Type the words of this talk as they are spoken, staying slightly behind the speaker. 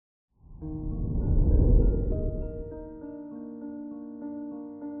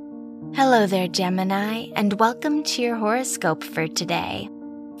Hello there, Gemini, and welcome to your horoscope for today,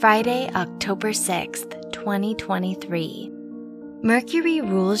 Friday, October 6th, 2023. Mercury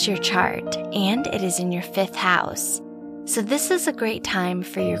rules your chart, and it is in your 5th house, so this is a great time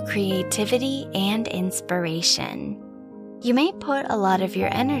for your creativity and inspiration. You may put a lot of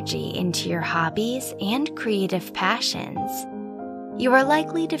your energy into your hobbies and creative passions. You are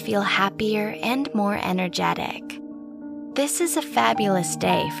likely to feel happier and more energetic. This is a fabulous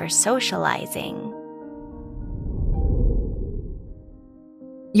day for socializing.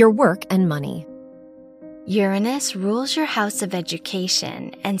 Your work and money. Uranus rules your house of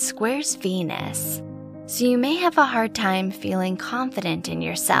education and squares Venus, so you may have a hard time feeling confident in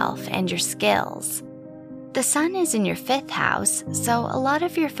yourself and your skills. The Sun is in your 5th house, so a lot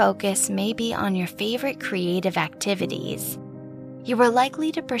of your focus may be on your favorite creative activities. You are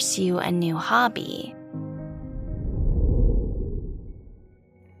likely to pursue a new hobby.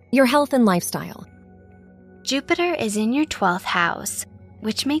 Your health and lifestyle. Jupiter is in your 12th house,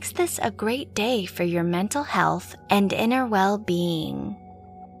 which makes this a great day for your mental health and inner well-being.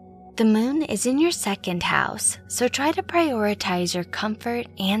 The Moon is in your 2nd house, so try to prioritize your comfort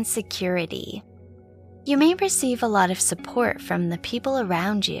and security. You may receive a lot of support from the people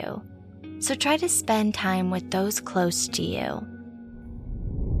around you, so try to spend time with those close to you.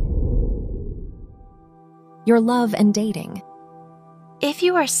 Your love and dating. If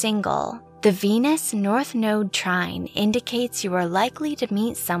you are single, the Venus North Node trine indicates you are likely to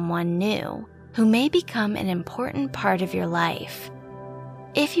meet someone new who may become an important part of your life.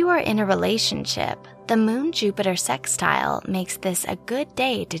 If you are in a relationship, the Moon-Jupiter sextile makes this a good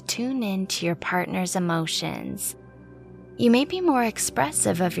day to tune in to your partner's emotions. You may be more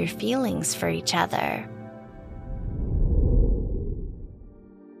expressive of your feelings for each other.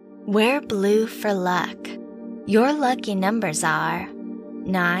 Wear blue for luck. Your lucky numbers are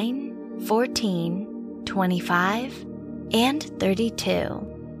 9, 14, 25, and 32.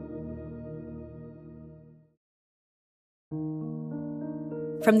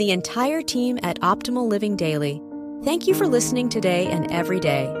 From the entire team at Optimal Living Daily, thank you for listening today and every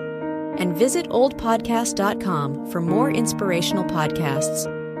day. And visit oldpodcast.com for more inspirational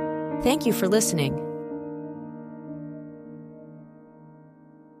podcasts. Thank you for listening.